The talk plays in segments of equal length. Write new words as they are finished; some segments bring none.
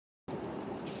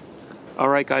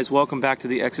Alright guys, welcome back to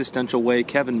the Existential Way.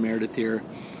 Kevin Meredith here.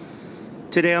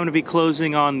 Today I'm going to be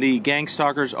closing on the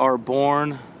Gangstalkers Are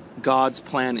Born, God's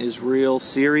Plan is Real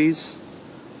series.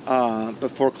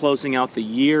 Before closing out the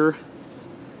year,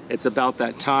 it's about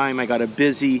that time. I got a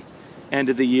busy end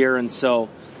of the year, and so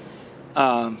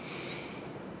the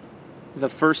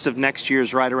first of next year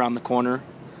is right around the corner.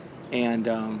 And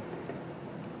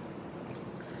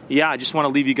I just want to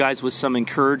leave you guys with some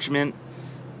encouragement.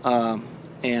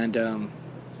 And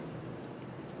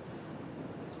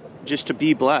just to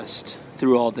be blessed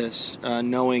through all this,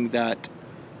 knowing that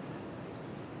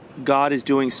God is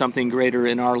doing something greater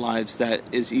in our lives that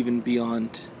is even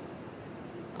beyond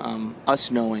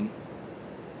us knowing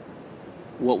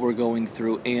what we're going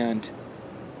through. And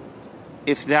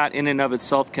if that in and of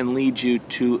itself can lead you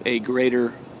to a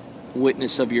greater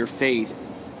witness of your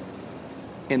faith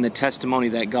in the testimony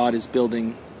that God is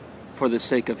building for the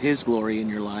sake of His glory in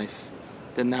your life,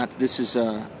 then this is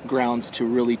grounds to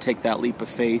really take that leap of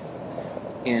faith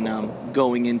in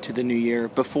going into the new year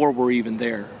before we're even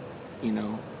there, you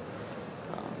know.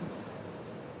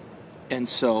 And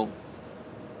so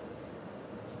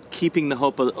keeping the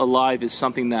hope alive is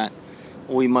something that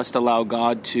we must allow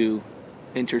God to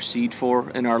intercede for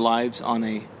in our lives on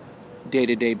a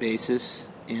day-to-day basis.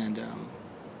 And,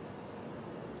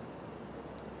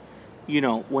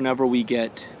 whenever we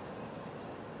get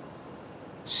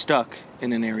stuck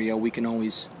in an area, we can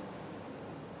always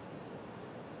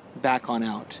back on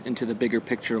out into the bigger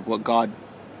picture of what God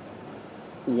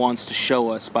wants to show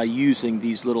us by using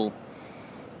these little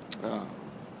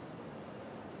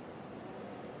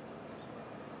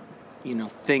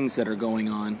things that are going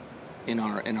on in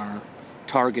our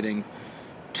targeting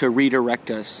to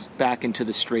redirect us back into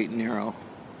the straight and narrow.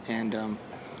 And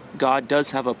God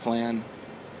does have a plan.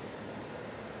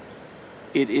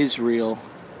 It is real.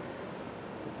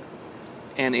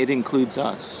 And it includes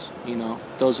us,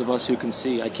 those of us who can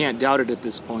see. I can't doubt it at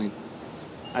this point.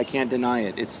 I can't deny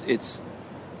it. It's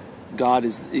God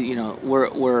is,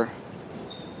 we're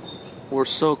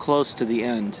so close to the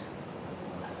end.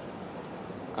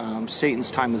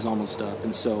 Satan's time is almost up,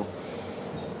 and so,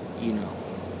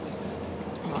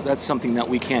 that's something that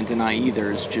we can't deny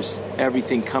either. It's just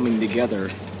everything coming together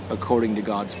according to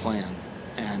God's plan,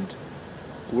 and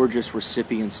we're just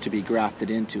recipients to be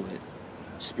grafted into it,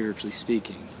 spiritually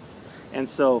speaking. And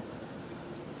so,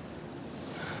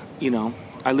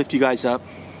 I lift you guys up.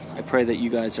 I pray that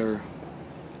you guys are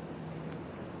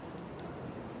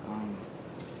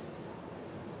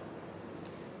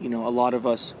a lot of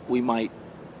us, we might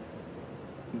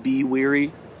be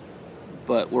weary,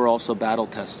 but we're also battle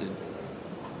tested.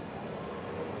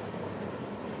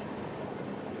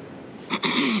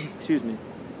 Excuse me.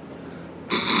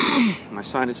 My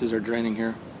sinuses are draining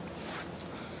here.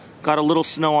 Got a little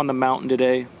snow on the mountain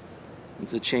today.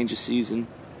 It's a change of season.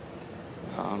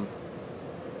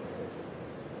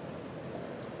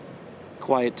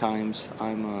 Quiet times.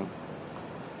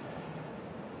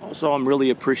 I'm really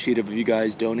appreciative of you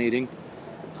guys donating.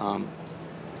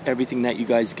 Everything that you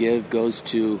guys give goes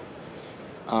to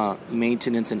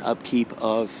maintenance and upkeep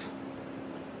of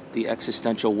the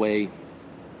Existential Way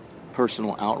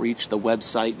personal outreach, the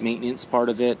website maintenance part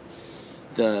of it,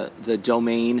 the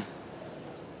domain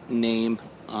name,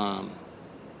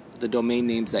 the domain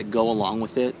names that go along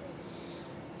with it.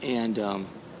 And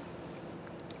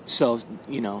so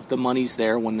the money's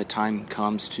there when the time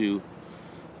comes to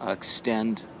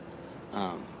extend,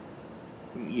 and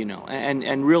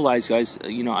realize, guys,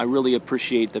 I really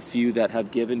appreciate the few that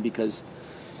have given, because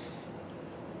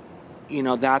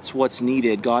that's what's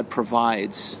needed. God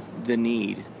provides the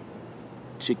need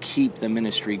to keep the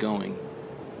ministry going.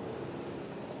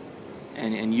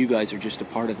 And you guys are just a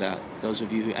part of that. Those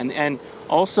of you who, and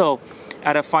also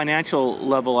at a financial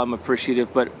level, I'm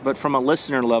appreciative, but from a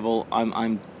listener level,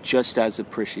 I'm just as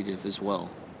appreciative as well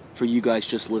for you guys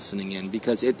just listening in,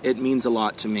 because it means a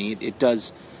lot to me. It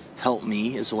does help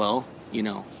me as well,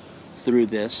 through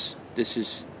this. This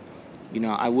is,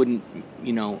 I wouldn't,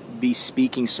 be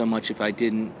speaking so much if I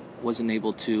wasn't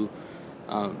able to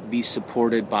be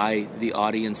supported by the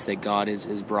audience that God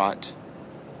has brought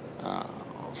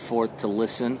forth to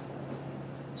listen.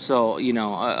 So,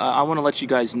 I want to let you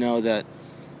guys know that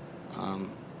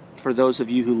for those of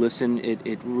you who listen,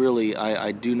 it really,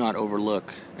 I do not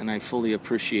overlook, and I fully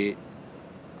appreciate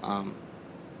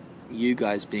you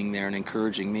guys being there and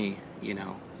encouraging me,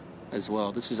 as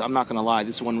well. I'm not going to lie,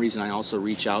 this is one reason I also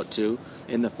reach out to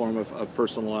in the form of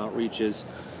personal outreach, is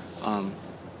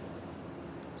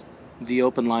the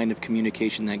open line of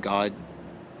communication that God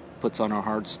puts on our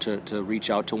hearts to reach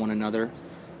out to one another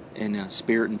in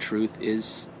spirit and truth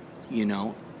is,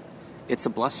 it's a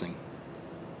blessing.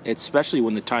 especially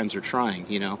when the times are trying,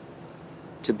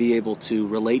 to be able to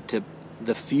relate to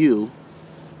the few,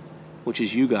 which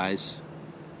is you guys,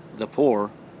 the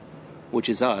poor, which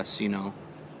is us, to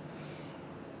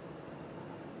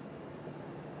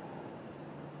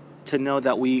know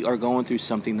that we are going through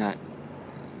something that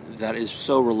is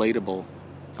so relatable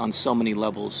on so many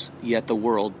levels, yet the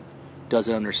world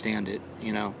doesn't understand it,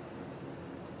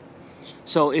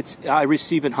 So I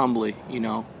receive it humbly,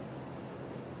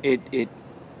 It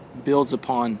builds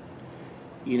upon,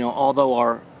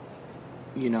 although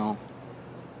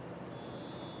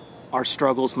our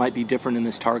struggles might be different in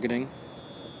this targeting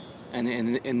and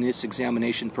in this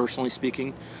examination, personally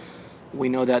speaking, we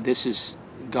know that this is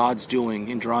God's doing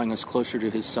in drawing us closer to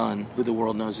His Son, who the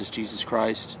world knows as Jesus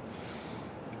Christ.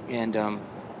 And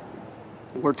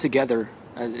we're together,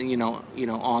 as,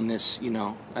 on this,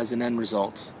 as an end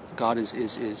result. God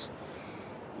is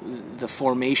the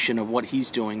formation of what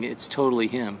He's doing. It's totally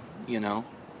Him,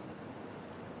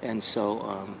 And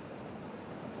so,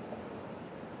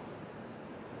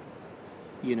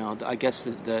 I guess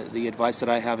the advice that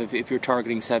I have, if your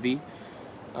targeting's heavy,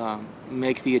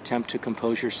 make the attempt to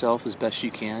compose yourself as best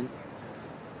you can.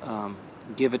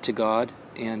 Give it to God,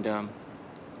 and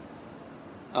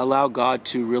allow God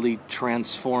to really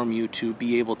transform you to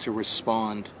be able to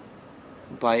respond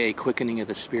by a quickening of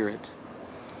the Spirit,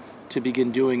 to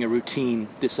begin doing a routine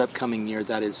this upcoming year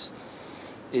that is,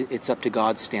 it's up to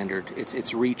God's standard.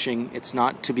 It's reaching. It's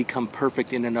not to become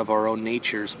perfect in and of our own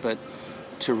natures, but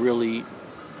to really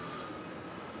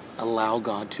allow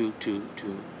God to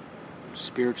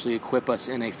spiritually equip us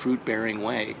in a fruit-bearing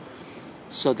way,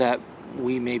 so that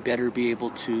we may better be able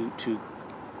to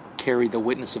carry the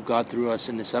witness of God through us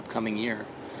in this upcoming year.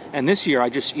 And this year,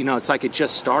 it's like it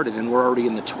just started, and we're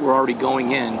already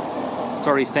going in. It's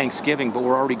already Thanksgiving, but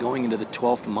we're already going into the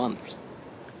 12th month.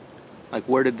 Like,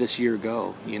 where did this year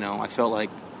go? I felt like,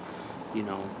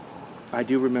 I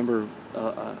do remember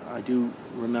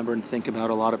and think about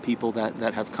a lot of people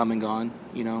that have come and gone,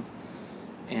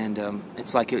 and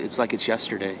it's like it's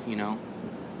yesterday,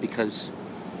 because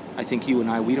I think you and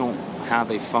I, we don't have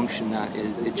a function that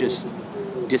it just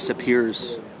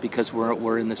disappears because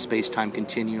we're in the space-time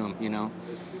continuum,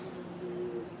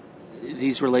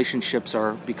 These relationships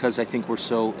are, because I think we're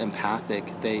so empathic,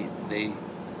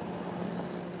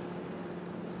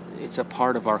 it's a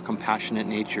part of our compassionate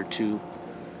nature to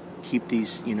keep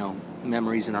these,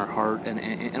 memories in our heart,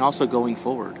 and also going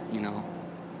forward,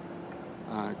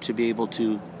 to be able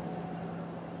to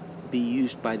be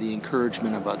used by the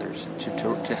encouragement of others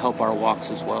to help our walks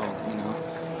as well,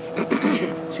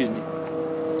 Excuse me.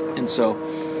 And so,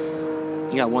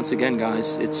 once again,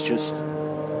 guys, it's just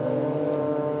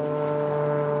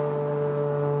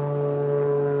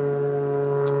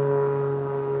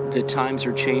the times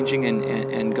are changing,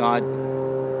 and God,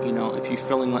 if you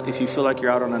feel like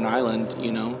you're out on an island,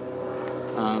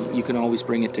 you can always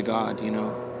bring it to God,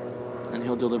 and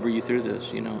He'll deliver you through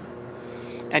this,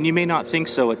 And you may not think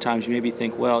so at times. You maybe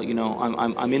think, well,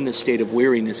 I'm in this state of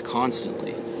weariness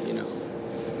constantly,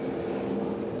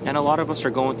 And a lot of us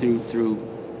are going through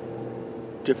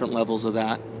different levels of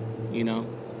that,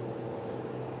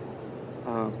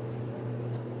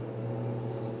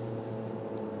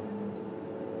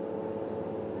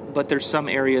 But there's some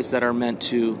areas that are meant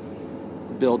to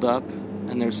build up,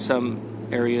 and there's some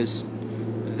areas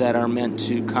that are meant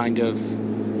to kind of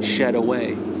shed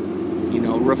away,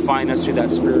 refine us through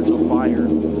that spiritual fire,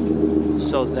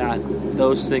 so that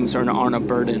those things aren't a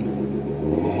burden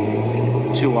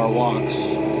to our walks,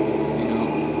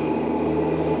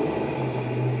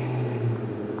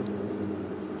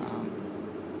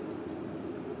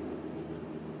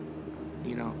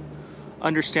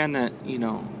 Understand that,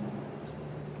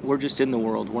 we're just in the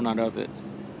world. We're not of it.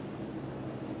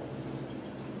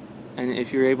 And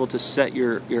if you're able to set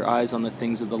your eyes on the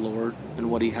things of the Lord and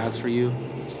what He has for you,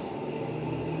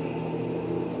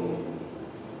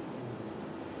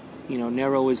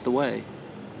 narrow is the way.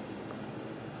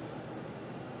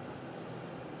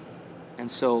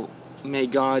 And so may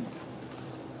God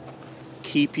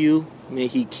keep you. May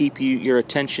He keep your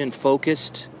attention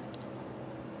focused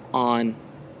on.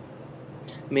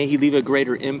 May He leave a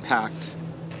greater impact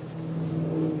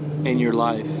in your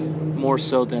life, more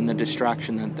so than the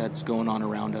distraction that's going on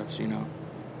around us,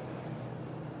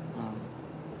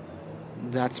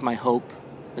 That's my hope.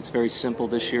 It's very simple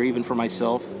this year, even for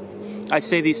myself. I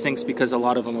say these things because a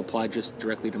lot of them apply just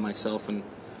directly to myself, and,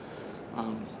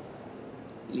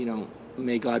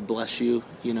 may God bless you,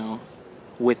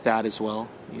 with that as well,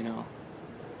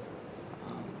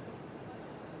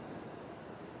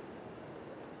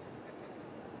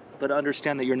 But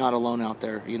understand that you're not alone out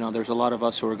there. You know, there's a lot of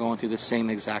us who are going through the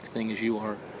same exact thing as you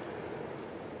are.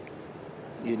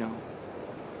 You know,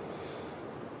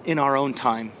 in our own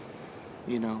time,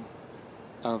 you know,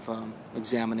 of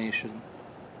examination.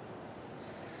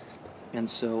 And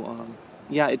so,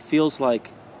 yeah, it feels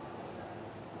like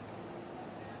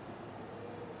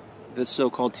the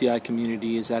so-called TI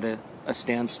community is at a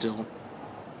standstill,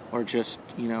 or just,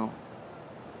 you know,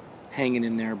 hanging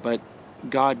in there. But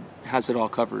God has it all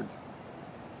covered.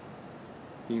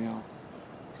 You know,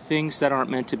 things that aren't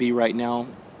meant to be right now,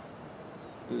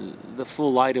 the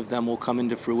full light of them will come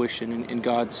into fruition in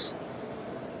God's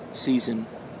season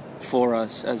for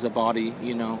us as a body,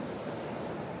 you know,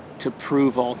 to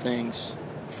prove all things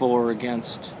for or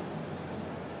against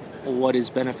what is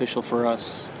beneficial for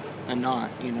us and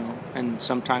not, you know. And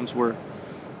sometimes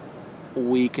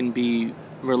we can be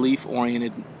relief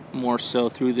oriented more so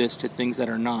through this to things that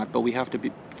are not, but we have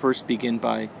to first begin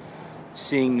by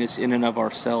seeing this in and of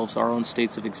ourselves, our own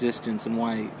states of existence, and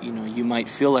why, you know, you might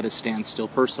feel at a standstill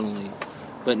personally,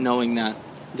 but knowing that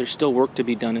there's still work to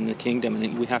be done in the kingdom,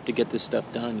 and we have to get this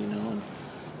stuff done, you know.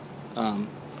 And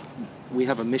we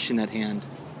have a mission at hand,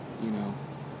 you know.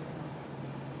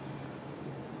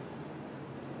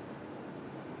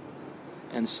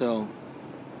 And so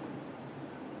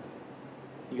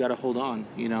you got to hold on,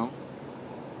 you know.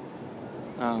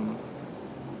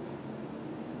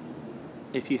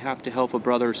 If you have to help a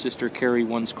brother or sister carry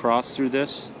one's cross through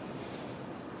this,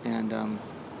 and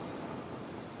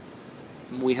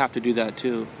we have to do that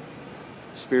too,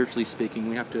 spiritually speaking.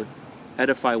 We have to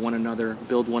edify one another,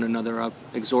 build one another up,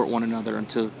 exhort one another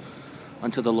unto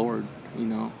the Lord, you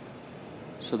know,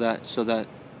 so that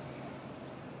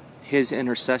His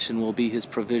intercession will be His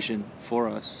provision for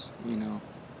us, you know.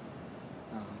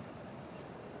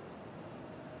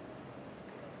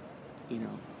 You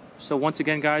know. So once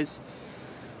again, guys,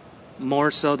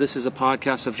 more so, this is a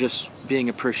podcast of just being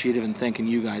appreciative and thanking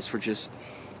you guys for just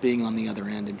being on the other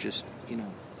end and just, you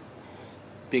know,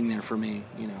 being there for me,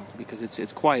 you know, because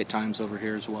it's quiet times over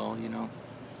here as well, you know.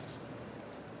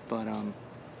 But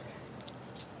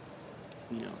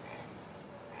you know,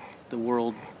 the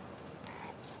world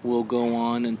will go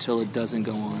on until it doesn't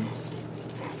go on.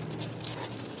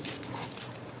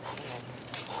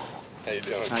 How you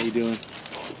doing? How you doing?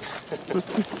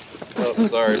 Oh,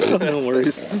 sorry. No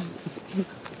worries.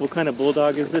 What kind of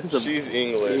bulldog is this? She's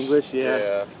English. English,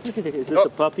 yeah. Is this a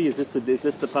puppy? Is this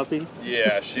the puppy?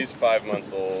 Yeah, she's 5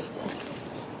 months old.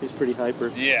 She's pretty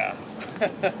hyper. Yeah.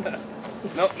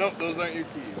 Nope, those aren't your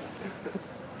keys.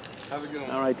 Have a good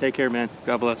one. All right, take care, man.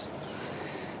 God bless.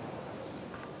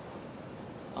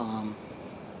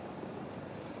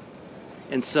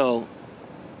 And so,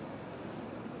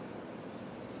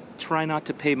 try not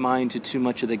to pay mind to too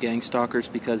much of the gang stalkers,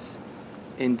 because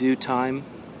in due time,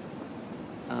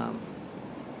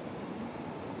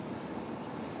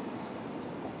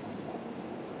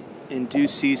 in due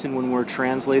season, when we're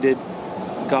translated,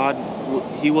 God,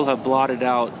 He will have blotted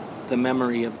out the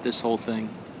memory of this whole thing,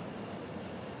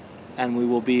 and we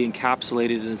will be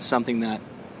encapsulated in something that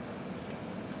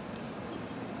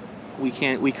we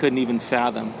couldn't even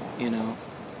fathom, you know.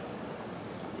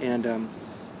 And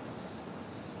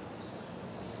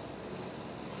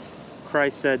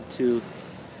Christ said to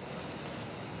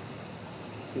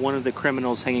one of the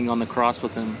criminals hanging on the cross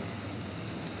with Him,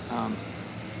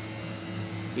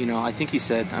 you know, I think He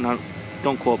said, and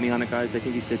don't quote me on it, guys, I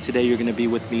think He said, "Today you're going to be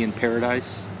with me in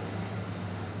paradise."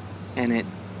 And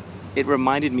it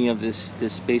reminded me of this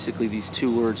basically these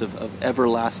two words of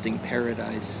everlasting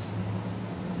paradise.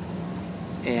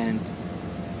 And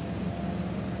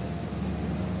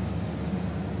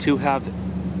to have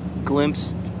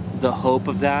glimpsed the hope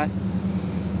of that,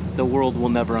 the world will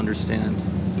never understand,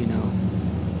 you know.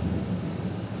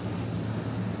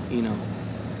 You know.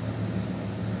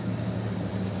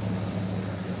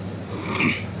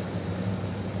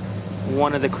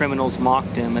 One of the criminals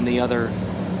mocked Him, and the other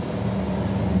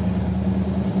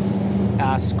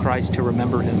asked Christ to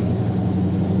remember him.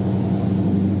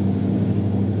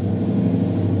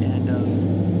 And,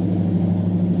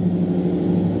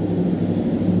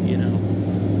 you know,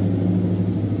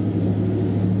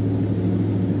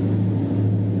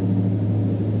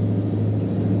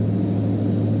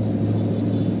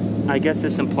 I guess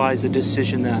this implies a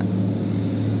decision that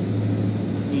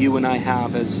you and I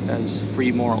have as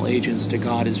free moral agents to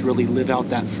God, is really live out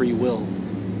that free will.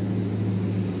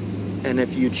 And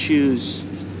if you choose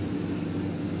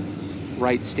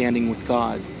right standing with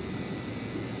God,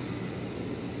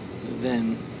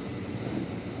 then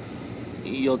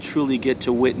you'll truly get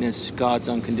to witness God's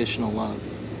unconditional love.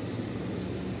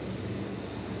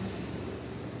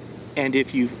 And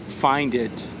if you find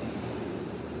it,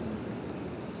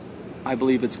 I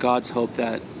believe it's God's hope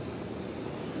that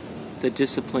the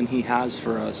discipline He has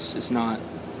for us is not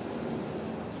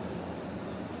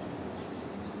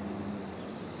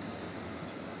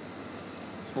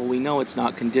we know it's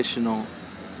not conditional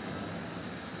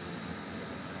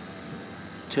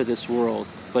to this world,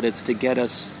 but it's to get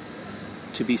us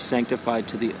to be sanctified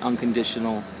to the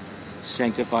unconditional,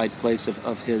 sanctified place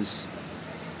of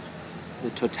the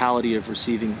totality of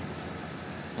receiving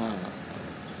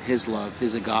His love,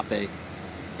 His agape,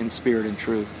 in spirit and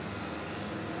truth.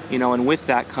 And with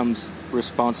that comes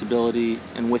responsibility,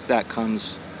 and with that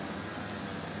comes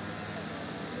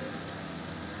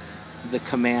the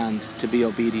command to be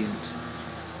obedient.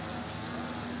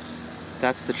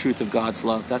 That's the truth of God's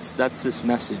love. That's this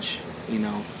message,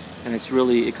 and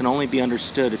it can only be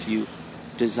understood if you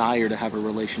desire to have a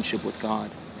relationship with God,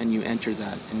 and you enter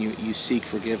that, and you seek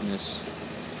forgiveness.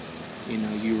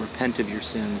 You repent of your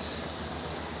sins.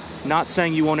 Not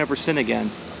saying you won't ever sin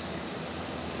again.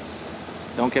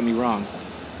 Don't get me wrong.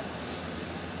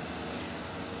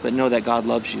 But know that God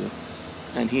loves you,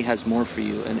 and He has more for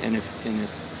you. And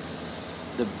if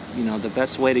the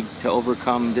best way to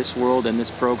overcome this world and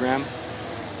this program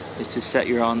is to set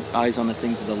your eyes on the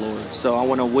things of the Lord. So I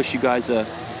want to wish you guys a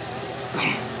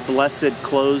blessed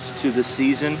close to the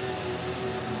season.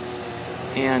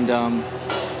 And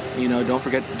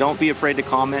don't be afraid to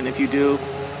comment if you do.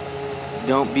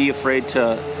 Don't be afraid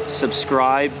to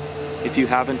subscribe if you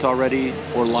haven't already,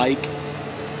 or like.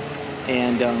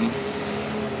 And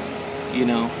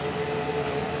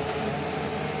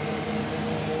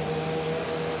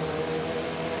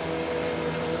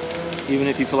even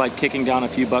if you feel like kicking down a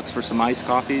few bucks for some iced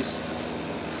coffees,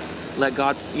 let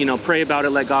God, pray about it,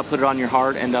 let God put it on your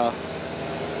heart, and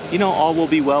all will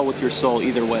be well with your soul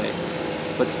either way.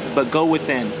 But go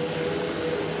within.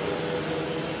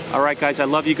 All right, guys, I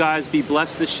love you guys. Be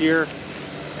blessed this year.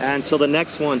 And until the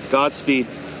next one, Godspeed.